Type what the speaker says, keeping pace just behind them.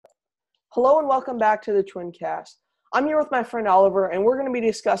Hello and welcome back to the Twincast. I'm here with my friend Oliver, and we're going to be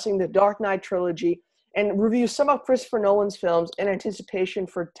discussing the Dark Knight trilogy and review some of Christopher Nolan's films in anticipation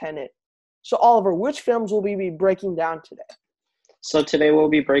for Tenet. So, Oliver, which films will we be breaking down today? So today we'll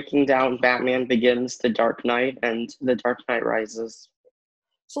be breaking down Batman Begins, The Dark Knight, and The Dark Knight Rises.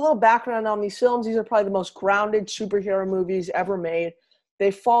 So, a little background on these films. These are probably the most grounded superhero movies ever made.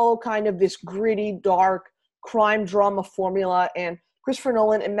 They follow kind of this gritty, dark crime drama formula, and Christopher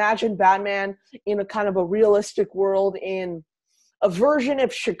Nolan imagined Batman in a kind of a realistic world, in a version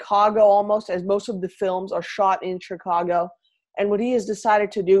of Chicago almost, as most of the films are shot in Chicago. And what he has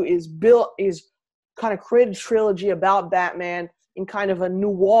decided to do is kind of create a trilogy about Batman in kind of a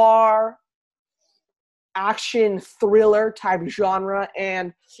noir action thriller type genre.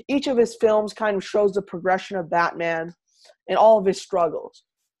 And each of his films kind of shows the progression of Batman and all of his struggles.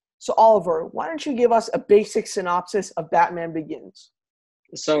 So, Oliver, why don't you give us a basic synopsis of Batman Begins?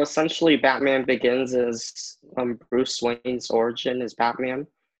 So essentially, Batman Begins is Bruce Wayne's origin as Batman.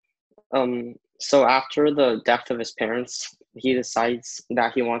 So after the death of his parents, he decides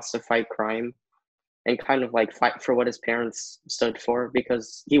that he wants to fight crime and kind of like fight for what his parents stood for,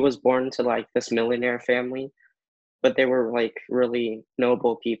 because he was born to like this millionaire family, but they were like really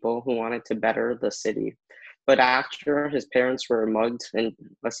noble people who wanted to better the city. But after his parents were mugged and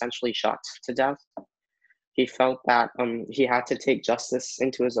essentially shot to death, he felt that he had to take justice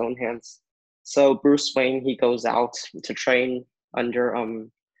into his own hands. So Bruce Wayne, he goes out to train under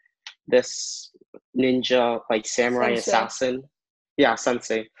this ninja like samurai Sensei. assassin, yeah,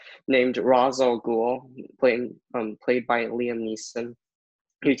 sensei, named Ra's al Ghul, played by Liam Neeson,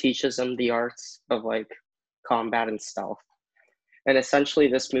 who teaches him the arts of like combat and stealth. And essentially,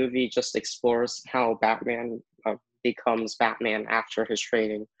 this movie just explores how Batman becomes Batman after his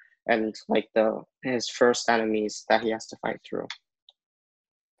training, and like his first enemies that he has to fight through.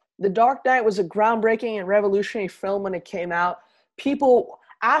 The Dark Knight was a groundbreaking and revolutionary film when it came out. People,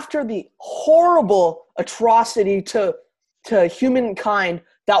 after the horrible atrocity to humankind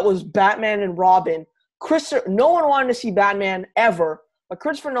that was Batman and Robin, no one wanted to see Batman ever. But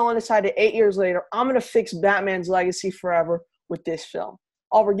Christopher Nolan decided 8 years later, I'm going to fix Batman's legacy forever with this film.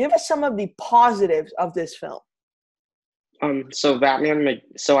 Oliver, give us some of the positives of this film. So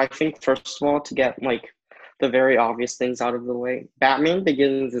I think first of all, to get like the very obvious things out of the way, Batman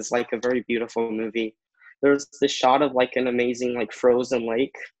Begins is like a very beautiful movie. There's this shot of like an amazing like frozen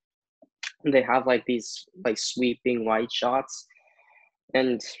lake. They have like these like sweeping wide shots,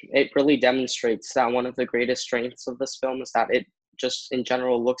 and it really demonstrates that one of the greatest strengths of this film is that it just in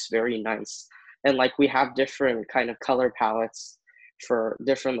general looks very nice. And like we have different kind of color palettes for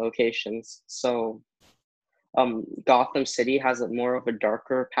different locations. So Gotham City has a more of a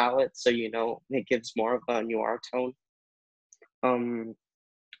darker palette, so it gives more of a noir tone. Um,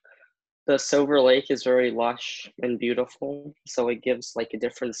 the Silver Lake is very lush and beautiful, so it gives like a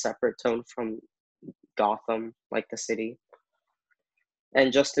different separate tone from Gotham, like the city.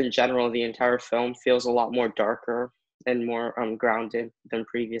 And just in general, the entire film feels a lot more darker and more grounded than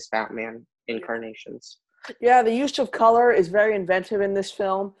previous Batman incarnations. Yeah, the use of color is very inventive in this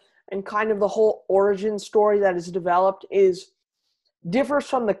film, and kind of the whole origin story that is developed differs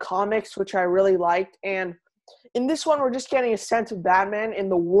from the comics, which I really liked. And in this one, we're just getting a sense of Batman, and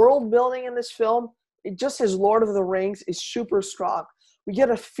the world building in this film, it just as Lord of the Rings, is super strong. We get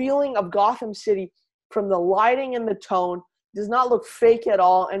a feeling of Gotham City from the lighting and the tone. It does not look fake at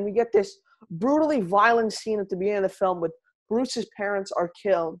all, and we get this brutally violent scene at the beginning of the film with Bruce's parents are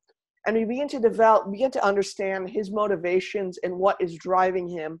killed, and we begin to understand his motivations and what is driving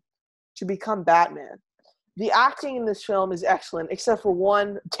him to become Batman. The acting in this film is excellent, except for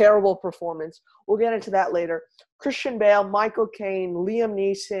one terrible performance. We'll get into that later. Christian Bale, Michael Caine, Liam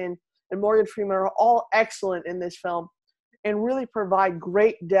Neeson, and Morgan Freeman are all excellent in this film and really provide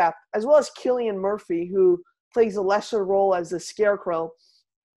great depth, as well as Cillian Murphy, who plays a lesser role as the Scarecrow.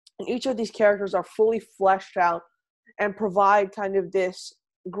 And each of these characters are fully fleshed out and provide kind of this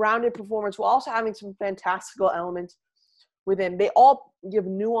grounded performance while also having some fantastical elements within. They all give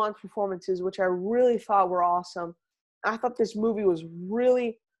nuanced performances, which I really thought were awesome. I thought this movie was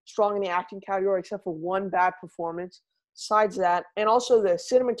really strong in the acting category, except for one bad performance. Besides that, and also the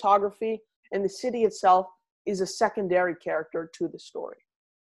cinematography and the city itself is a secondary character to the story.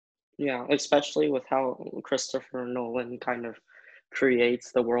 Yeah, especially with how Christopher Nolan kind of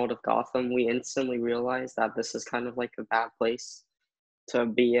creates the world of Gotham, we instantly realize that this is kind of like a bad place to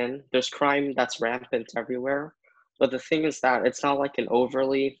be in. There's crime that's rampant everywhere. But the thing is that it's not like an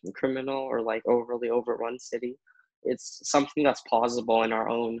overly criminal or like overly overrun city. It's something that's plausible in our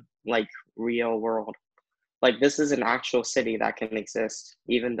own like real world. Like this is an actual city that can exist,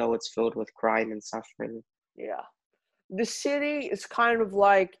 even though it's filled with crime and suffering. Yeah. The city is kind of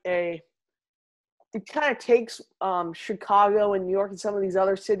like it kind of takes Chicago and New York and some of these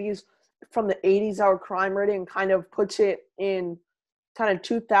other cities from the 80s, our crime rating, and kind of puts it in kind of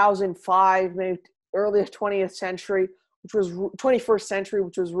 2005, maybe early 20th century, which was 21st century,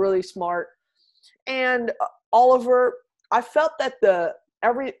 which was really smart. And Oliver, I felt that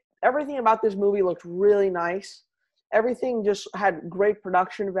everything about this movie looked really nice. Everything just had great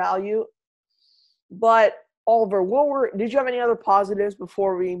production value. But Oliver, did you have any other positives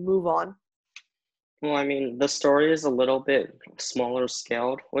before we move on? Well, I mean, the story is a little bit smaller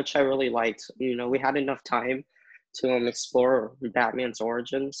scaled, which I really liked. You know, we had enough time to explore Batman's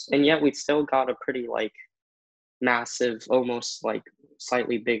origins, and yet we still got a pretty like massive, almost like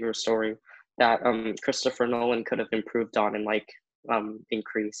slightly bigger story that Christopher Nolan could have improved on and like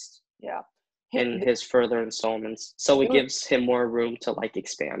increased Yeah. in It, his further installments. So it it was gives him more room to like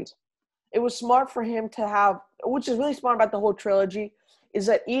expand. it was smart for him to have, which is really smart about the whole trilogy, is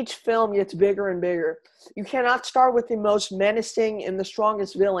that each film gets bigger and bigger. You cannot start with the most menacing and the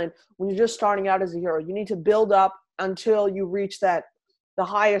strongest villain when you're just starting out as a hero. You need to build up until you reach the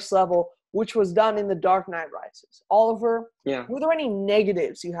highest level, which was done in The Dark Knight Rises. Oliver, Yeah. were there any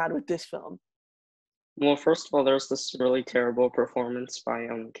negatives you had with this film? Well, first of all, there's this really terrible performance by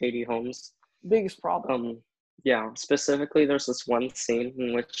Katie Holmes. Biggest problem. Yeah, specifically, there's this one scene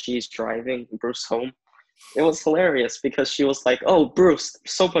in which she's driving Bruce home. It was hilarious because she was like, "Oh, Bruce,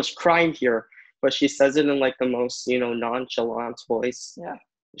 so much crime here," but she says it in like the most, nonchalant voice. Yeah.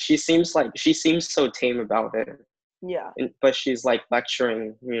 She seems so tame about it, Yeah. but she's like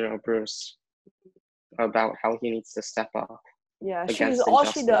lecturing, Bruce about how he needs to step up Yeah. against All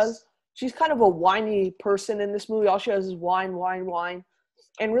she does, injustice. she's kind of a whiny person in this movie. All she does is whine, whine, whine.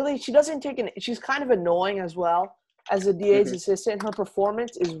 And really, she doesn't take she's kind of annoying as well as the DA's Hmm. assistant. Her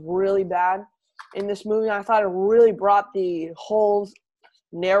performance is really bad in this movie. I thought it really brought the whole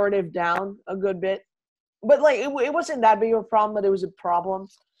narrative down a good bit. But like, it wasn't that big of a problem, but it was a problem.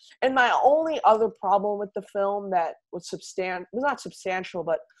 And my only other problem with the film that was not substantial,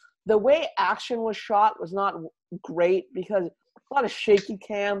 but the way action was shot was not great because a lot of shaky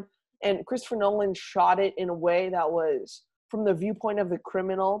cam, and Christopher Nolan shot it in a way that was from the viewpoint of the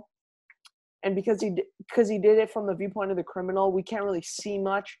criminal. And because he did it from the viewpoint of the criminal, we can't really see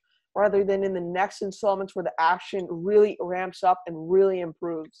much, rather than in the next installments where the action really ramps up and really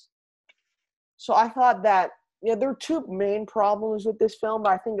improves. So I thought that, yeah, there are two main problems with this film,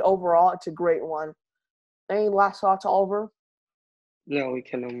 but I think overall it's a great one. Any last thoughts, Oliver? No, we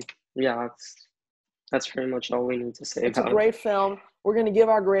can. Yeah, that's pretty much all we need to say It's a about it. great film. We're going to give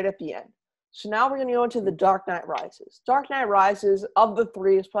our grade at the end. So now we're going to go into The Dark Knight Rises. Dark Knight Rises, of the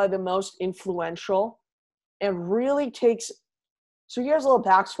three, is probably the most influential and really takes. So here's a little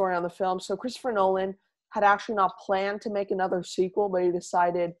backstory on the film. So Christopher Nolan had actually not planned to make another sequel, but he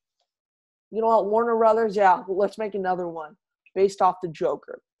decided, you know what, Warner Brothers, yeah, let's make another one based off the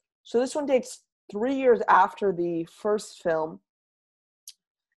Joker. So this one takes 3 years after the first film,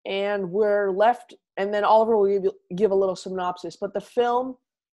 and we're left, and then Oliver will give a little synopsis, but the film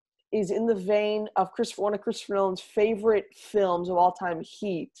is in the vein of one of Christopher Nolan's favorite films of all time,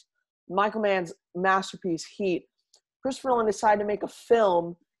 Heat. Michael Mann's masterpiece, Heat. Christopher Nolan decided to make a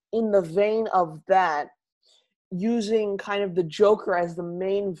film in the vein of that, using kind of the Joker as the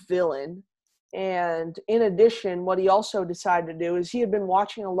main villain. And in addition, what he also decided to do is he had been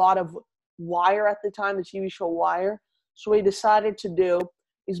watching a lot of Wire at the time, the TV show Wire. So what he decided to do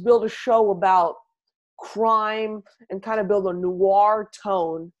is build a show about crime and kind of build a noir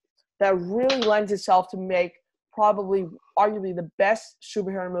tone that really lends itself to make probably arguably the best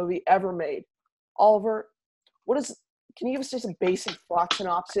superhero movie ever made. Oliver, can you give us just a basic plot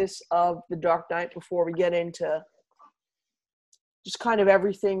synopsis of The Dark Knight before we get into just kind of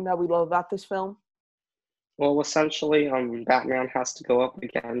everything that we love about this film? Well, essentially, Batman has to go up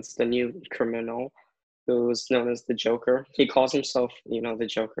against the new criminal who's known as the Joker. He calls himself, the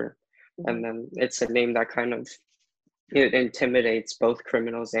Joker, and then it's a name that kind of it intimidates both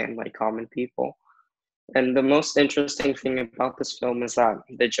criminals and like common people. And the most interesting thing about this film is that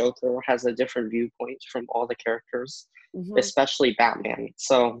the Joker has a different viewpoint from all the characters, Mm-hmm. especially Batman.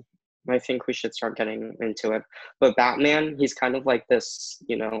 So I think we should start getting into it. But Batman, he's kind of like this,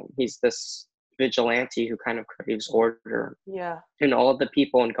 he's this vigilante who kind of craves order. Yeah. And all of the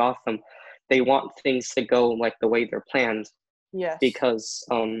people in Gotham, they want things to go like the way they're planned Yes. because,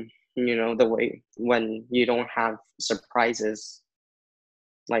 the way when you don't have surprises,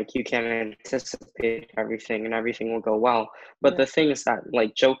 like you can anticipate everything and everything will go well. But Yeah. the thing is that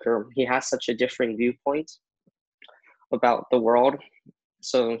like Joker, he has such a different viewpoint about the world.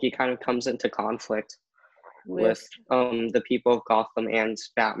 So he kind of comes into conflict with Yes. the people of Gotham and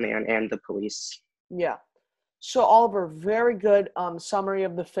Batman and the police. Yeah. So Oliver, very good summary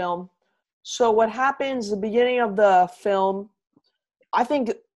of the film. So what happens the beginning of the film, I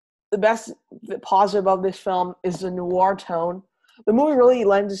think the positive of this film is the noir tone. The movie really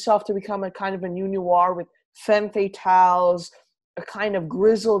lends itself to become a kind of a new noir with femme fatales, a kind of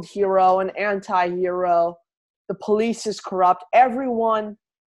grizzled hero, an anti-hero. The police is corrupt. Everyone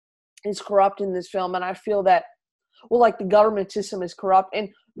is corrupt in this film, and I feel that, well, like the government system is corrupt, and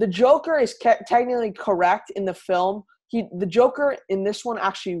the Joker is technically correct in the film. The Joker in this one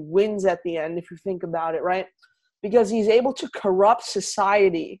actually wins at the end, if you think about it, right? Because he's able to corrupt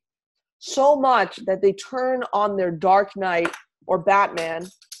society so much that they turn on their Dark Knight or Batman.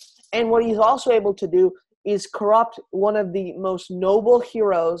 And what he's also able to do is corrupt one of the most noble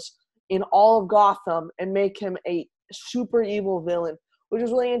heroes in all of Gotham and make him a super evil villain, which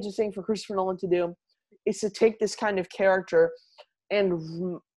is really interesting for Christopher Nolan to do, is to take this kind of character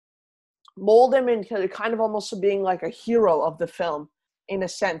and mold him into kind of almost being like a hero of the film in a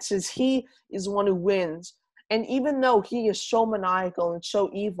sense, since he is the one who wins. And even though he is so maniacal and so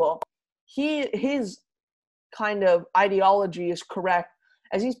evil, his kind of ideology is correct,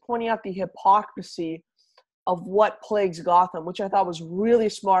 as he's pointing out the hypocrisy of what plagues Gotham, which I thought was really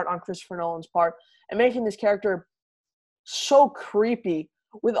smart on Christopher Nolan's part, and making this character so creepy,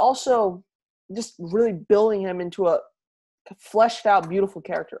 with also just really building him into a fleshed out, beautiful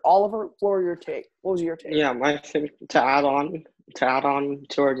character. Oliver, what was your take? Yeah, I think to add on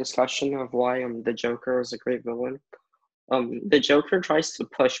to our discussion of why the Joker is a great villain, the Joker tries to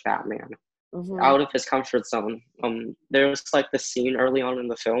push Batman Mm-hmm. out of his comfort zone. There's like the scene early on in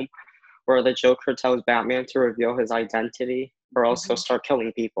the film where the Joker tells Batman to reveal his identity or else he'll Mm-hmm. start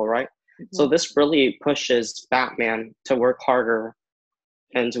killing people, right? So Mm-hmm. this really pushes Batman to work harder,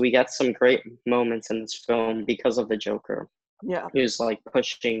 and we get some great moments in this film because of the Joker. Yeah. He's like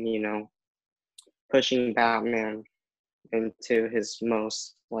pushing Batman into his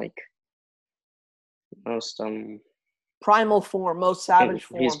most Primal form, most savage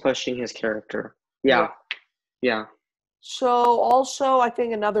he's form. pushing his character. Yeah. Yeah, yeah. So also, I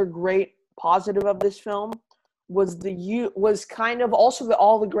think another great positive of this film was kind of also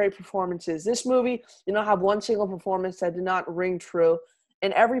all the great performances. This movie did not have one single performance that did not ring true,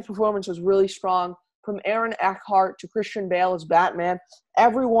 and every performance was really strong. From Aaron Eckhart to Christian Bale as Batman,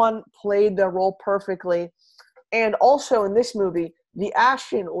 everyone played their role perfectly. And also in this movie, the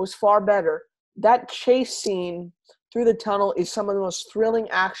action was far better. That chase scene through the tunnel is some of the most thrilling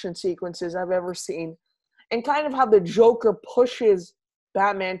action sequences I've ever seen. And kind of how the Joker pushes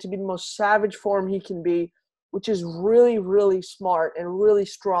Batman to be the most savage form he can be, which is really, really smart and really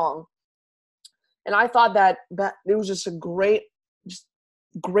strong. And I thought that it was just just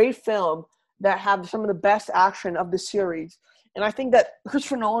great film that had some of the best action of the series. And I think that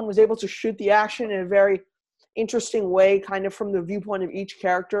Christopher Nolan was able to shoot the action in a very interesting way, kind of from the viewpoint of each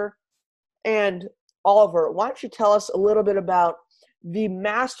character. And Oliver, why don't you tell us a little bit about the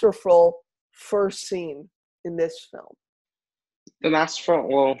masterful first scene in this film? The masterful,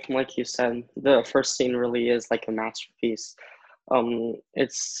 well, like you said, the first scene really is like a masterpiece.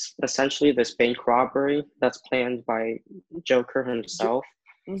 It's essentially this bank robbery that's planned by Joker himself,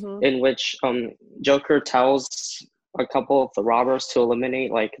 Mm-hmm. in which Joker tells a couple of the robbers to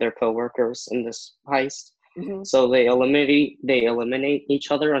eliminate like their coworkers in this heist. Mm-hmm. So they eliminate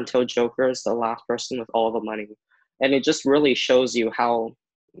each other until Joker is the last person with all the money. And it just really shows you how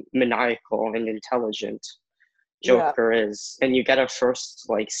maniacal and intelligent Yeah, Joker is. And you get a first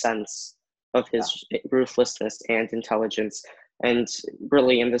like sense of yeah, his ruthlessness and intelligence. And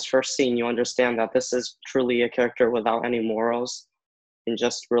really in this first scene you understand that this is truly a character without any morals and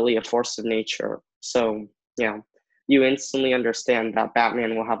just really a force of nature. So yeah, you instantly understand that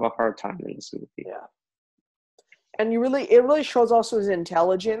Batman will have a hard time in this movie. yeah. And it really shows also his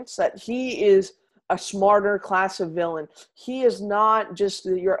intelligence, that he is a smarter class of villain. He is not just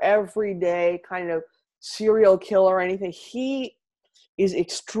your everyday kind of serial killer or anything. He is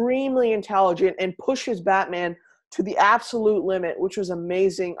extremely intelligent and pushes Batman to the absolute limit, which was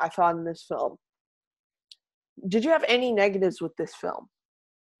amazing, I thought, in this film. Did you have any negatives with this film?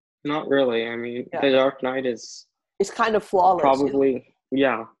 Not really. I mean, Yeah. The Dark Knight is It's kind of flawless. probably,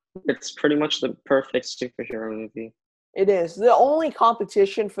 yeah, it's pretty much the perfect superhero movie. It is. The only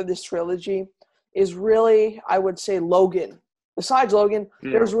competition for this trilogy is really, I would say, Logan. Besides Logan,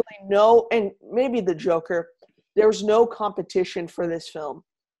 Yeah. there's really no, and maybe the Joker, there's no competition for this film,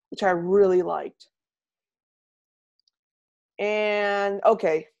 which I really liked. And,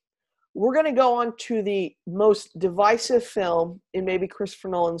 okay, we're going to go on to the most divisive film in maybe Christopher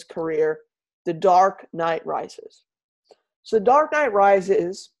Nolan's career, The Dark Knight Rises. So The Dark Knight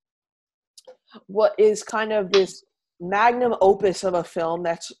Rises, what is kind of this magnum opus of a film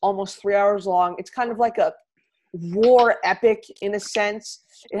that's almost 3 hours long. It's kind of like a war epic in a sense.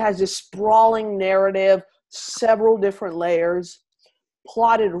 It has this sprawling narrative, several different layers,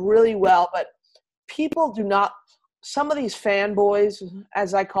 plotted really well, but people do not, some of these fanboys,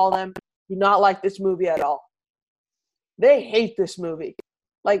 as I call them, do not like this movie at all. They hate this movie.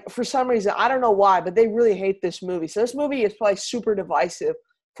 Like, for some reason, I don't know why, but they really hate this movie. So this movie is probably super divisive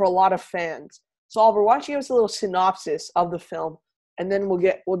for a lot of fans. So Oliver, why don't you give us a little synopsis of the film, and then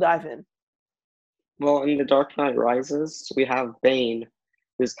we'll dive in. Well, in The Dark Knight Rises, we have Bane,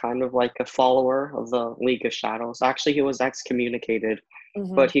 who's kind of like a follower of the League of Shadows. Actually, he was excommunicated,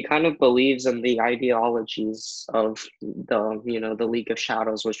 but he kind of believes in the ideologies of the League of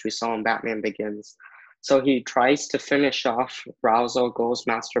Shadows, which we saw in Batman Begins. So he tries to finish off Ra's al Ghul's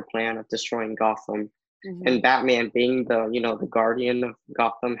master plan of destroying Gotham, and Batman, being the guardian of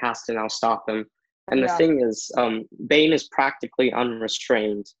Gotham, has to now stop him. And the thing is, Bane is practically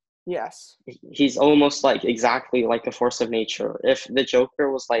unrestrained. Yes. He's almost like exactly like a force of nature. If the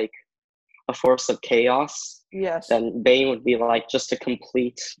Joker was like a force of chaos, yes, then Bane would be like just a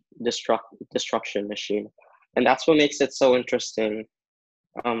complete destruction machine. And that's what makes it so interesting.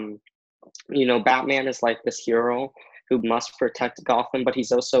 Batman is like this hero who must protect Gotham, but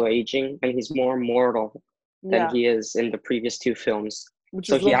he's also aging and he's more mortal than he is in the previous two films.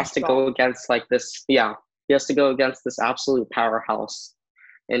 So he has to go against like this, he has to go against this absolute powerhouse.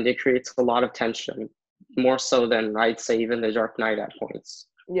 And it creates a lot of tension, more so than I'd say even The Dark Knight at points.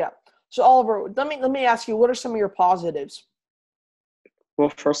 Yeah. So Oliver, let me ask you, what are some of your positives?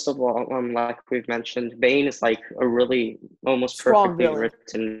 Well, first of all, like we've mentioned, Bane is like a really almost strong perfectly villain.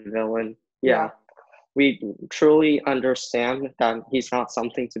 written villain. Yeah. We truly understand that he's not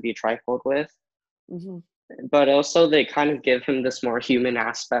something to be trifled with. But also they kind of give him this more human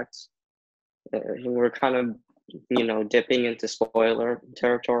aspect. We're kind of dipping into spoiler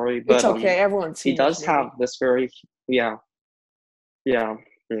territory, but it's okay. Everyone's seen he does have this very he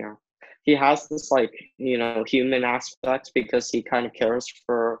has this like human aspect because he kind of cares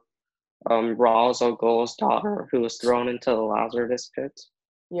for Ra's al Ghul's daughter, who was thrown into the Lazarus pit.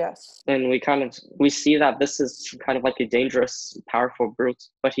 Yes. And we see that this is kind of like a dangerous, powerful brute,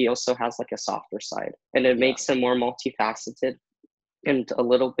 but he also has like a softer side, and it makes him more multifaceted and a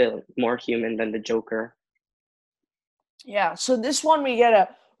little bit more human than the Joker. Yeah, so this one we get a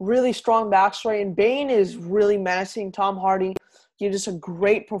really strong backstory, and Bane is really menacing. Tom Hardy gave just a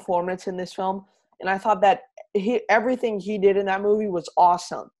great performance in this film, and I thought that everything he did in that movie was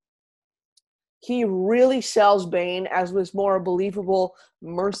awesome. He really sells Bane as this more believable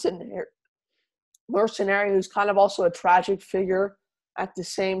mercenary who's kind of also a tragic figure at the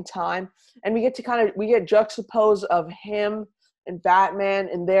same time, and we get juxtapose of him and Batman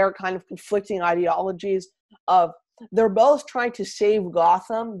and their kind of conflicting ideologies of they're both trying to save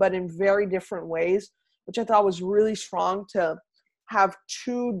Gotham, but in very different ways, which I thought was really strong to have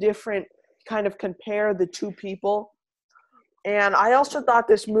two different kind of compare the two people. And I also thought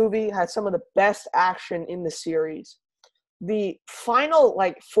this movie had some of the best action in the series. The final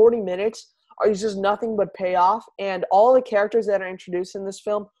 40 minutes are just nothing but payoff, and all the characters that are introduced in this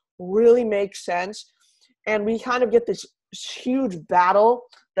film really make sense. And we kind of get this huge battle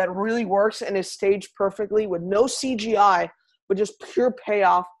that really works and is staged perfectly with no CGI, but just pure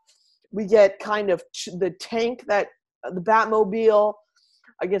payoff. We get kind of the tank the Batmobile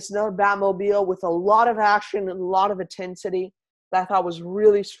against another Batmobile with a lot of action and a lot of intensity that I thought was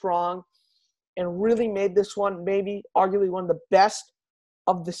really strong and really made this one maybe arguably one of the best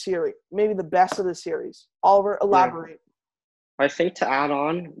of the series, maybe the best of the series. Oliver, elaborate. I think to add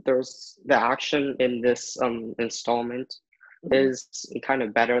on, there's the action in this installment is kind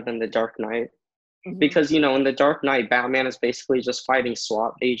of better than The Dark Knight. Because, in The Dark Knight, Batman is basically just fighting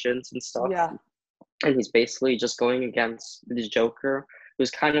SWAT agents and stuff. Yeah. And he's basically just going against the Joker,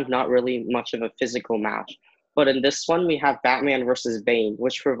 who's kind of not really much of a physical match. But in this one, we have Batman versus Bane,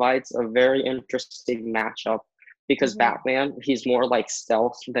 which provides a very interesting matchup. Because Batman, he's more like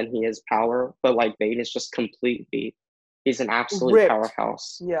stealth than he is power. But like Bane is just completely, he's an absolute ripped.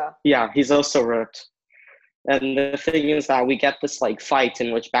 Powerhouse. Yeah. Yeah, he's also ripped. And the thing is that we get this like fight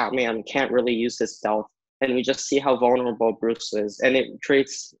in which Batman can't really use his stealth, and we just see how vulnerable Bruce is, and it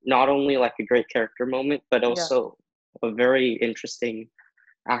creates not only like a great character moment, but also a very interesting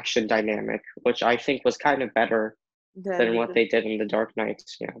action dynamic, which I think was kind of better than what they did in The Dark Knight.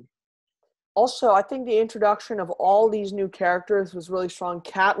 Yeah. Also, I think the introduction of all these new characters was really strong.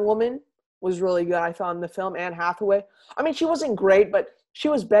 Catwoman was really good, I found in the film. Anne Hathaway. I mean, she wasn't great, but she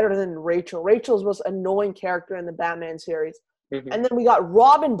was better than Rachel. Rachel's most annoying character in the Batman series. Hmm. And then we got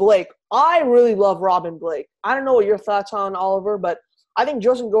Robin Blake. I really love Robin Blake. I don't know what your thoughts on Oliver, but I think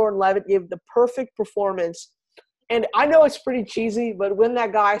Joseph Gordon-Levitt gave the perfect performance. And I know it's pretty cheesy, but when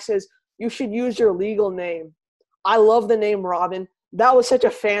that guy says you should use your legal name, I love the name Robin. That was such a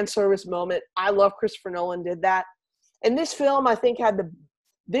fan service moment. I love Christopher Nolan did that. And this film, I think, had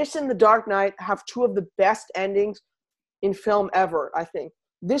this and The Dark Knight have two of the best endings in film ever, I think.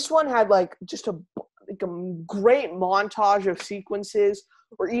 This one had like just like a great montage of sequences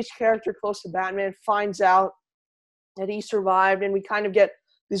where each character close to Batman finds out that he survived, and we kind of get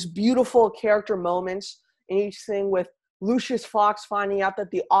these beautiful character moments in each thing, with Lucius Fox finding out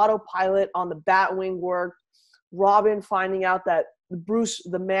that the autopilot on the Batwing worked, Robin finding out that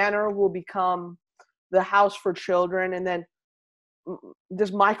the manor will become the house for children, and then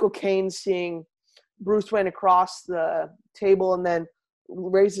there's Michael Caine seeing Bruce Wayne across the table and then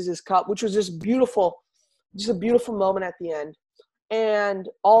raises his cup, which was just a beautiful moment at the end. And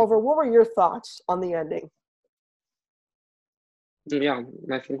Oliver, what were your thoughts on the ending? Yeah,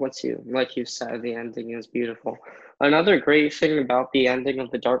 I think like you said, the ending is beautiful. Another great thing about the ending of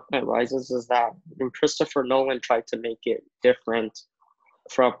The Dark Knight Rises is that Christopher Nolan tried to make it different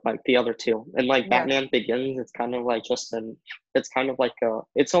from like the other two. And like Yeah, Batman Begins, it's kind of like it's kind of like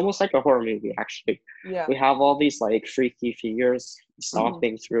it's almost like a horror movie actually. yeah. We have all these like freaky figures Hmm.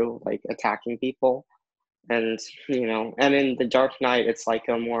 stomping through, like attacking people, and and in The Dark Knight, it's like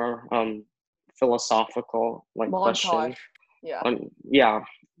a more philosophical like question Montage. Yeah. on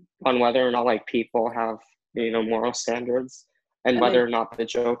on whether or not like people have moral standards, and And then, whether or not the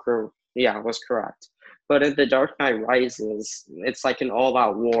Joker was correct. But in The Dark Knight Rises, it's like an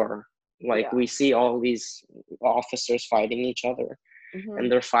all-out war. Like yeah. we see all these officers fighting each other, Hmm.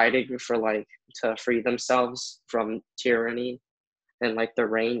 and they're fighting for like to free themselves from tyranny and like the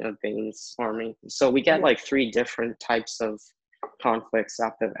reign of Bane's army. So we get Yeah. like three different types of conflicts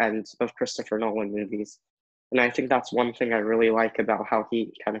at the end of Christopher Nolan movies. And I think that's one thing I really like about how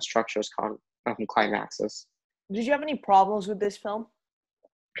he kind of structures climaxes. Did you have any problems with this film?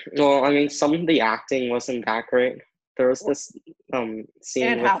 Well, I mean, some of the acting wasn't that great. There was Well, this Anne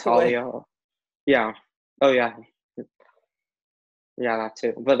scene with Hathaway. Talia. Yeah. Oh yeah. Yeah, that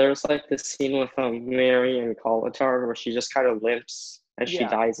too. But there's like this scene with Mary and Colatar where she just kind of limps as she Yeah.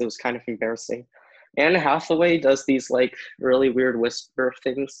 dies. It was kind of embarrassing. Anne Hathaway does these like really weird whisper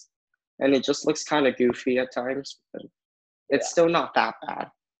things, and it just looks kind of goofy at times. But Yeah. it's still not that bad.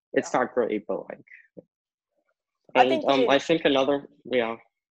 Yeah. It's not great, but like, I and think I think another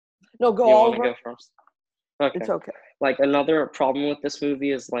no, go you want to Oliver. go first? Okay. It's okay. Like another problem with this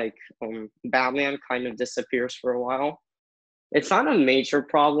movie is like Batman kind of disappears for a while. It's not a major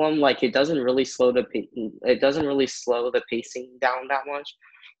problem. Like it doesn't really slow the pacing down that much.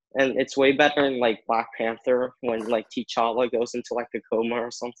 And it's way better in like Black Panther when like T'Challa goes into like a coma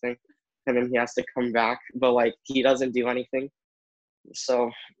or something, and then he has to come back, but like he doesn't do anything.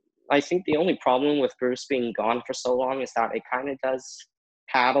 So I think the only problem with Bruce being gone for so long is that it kind of does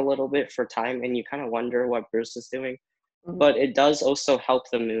pad a little bit for time, and you kind of wonder what Bruce is doing. Hmm. But it does also help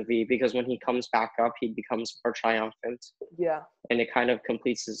the movie because when he comes back up, he becomes more triumphant, Yeah. and it kind of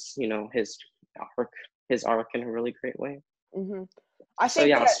completes arc, his arc in a really great way. Hmm. I So think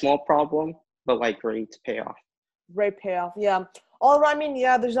yeah, that small problem, but like great payoff. great payoff. Yeah. Oliver, I mean,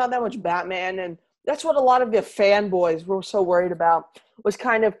 yeah, there's not that much Batman, and that's what a lot of the fanboys were so worried about, was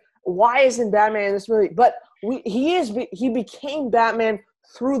kind of why isn't Batman in this movie? But he became Batman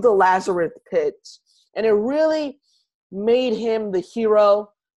through the Lazarus pits, and it really made him the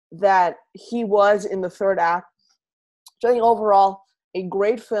hero that he was in the third act. So I think overall, a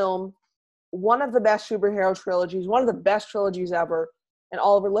great film, one of the best superhero trilogies, one of the best trilogies ever. And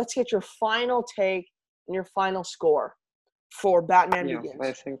Oliver, let's get your final take and your final score for Batman Yeah, I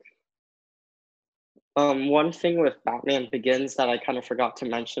Begins. think one thing with Batman Begins that I kind of forgot to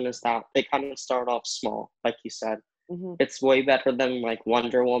mention is that they kind of start off small, like you said. Hmm. It's way better than like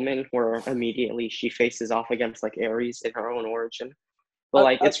Wonder Woman, where immediately she faces off against like Ares in her own origin. But Uh,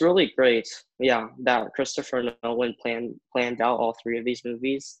 like uh, it's really great, yeah, that Christopher Nolan planned out all three of these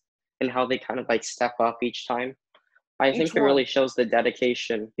movies and how they kind of like step up each time. I each think it one, really shows the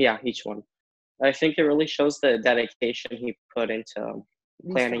dedication. Yeah, each one. I think it really shows the dedication he put into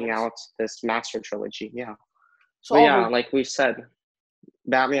these planning films. out this master trilogy. Yeah. So But yeah, Oliver, like we've said,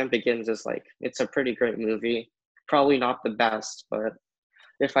 Batman Begins is like it's a pretty great movie. Probably not the best, but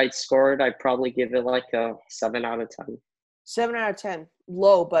if I'd score it, I'd probably give it like a 7 out of 10. 7 out of 10,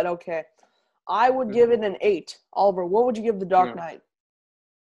 low, but okay. I would give it an 8. Oliver, what would you give The Dark Yeah.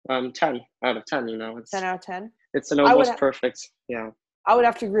 Knight? 10 out of 10. You know, 10 out of 10? it's an I would almost perfect. Yeah. I would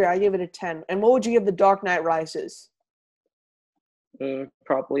have to agree. I give it a 10. And what would you give The Dark Knight Rises?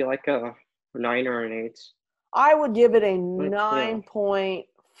 Probably like a 9 or an 8. I would give it a Yeah.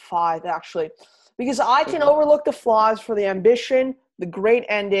 9.5, actually, because I can Mhm. overlook the flaws for the ambition, the great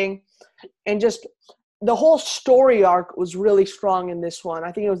ending, and just the whole story arc was really strong in this one.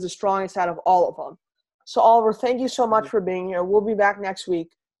 I think it was the strongest out of all of them. So, Oliver, thank you so much Mhm. for being here. We'll be back next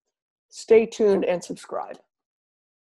week. Stay tuned and subscribe.